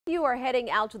you are heading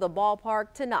out to the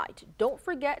ballpark tonight, don't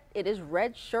forget it is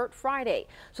Red Shirt Friday.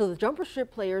 So the Jumbo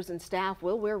Shrimp players and staff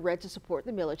will wear red to support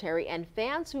the military, and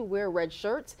fans who wear red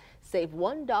shirts save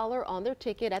 $1 on their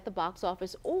ticket at the box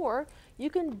office, or you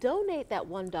can donate that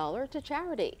 $1 to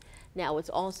charity. Now, it's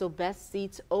also best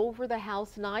seats over the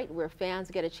house night, where fans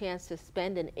get a chance to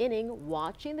spend an inning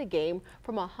watching the game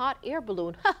from a hot air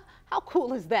balloon. How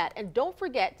cool is that? And don't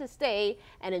forget to stay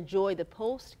and enjoy the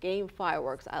post-game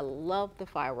fireworks. I love the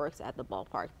fireworks at the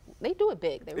ballpark. They do it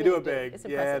big. They really do it big. It's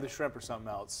impressive. Yeah, the shrimp are something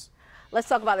else. Let's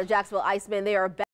talk about the Jacksonville Icemen. They are back.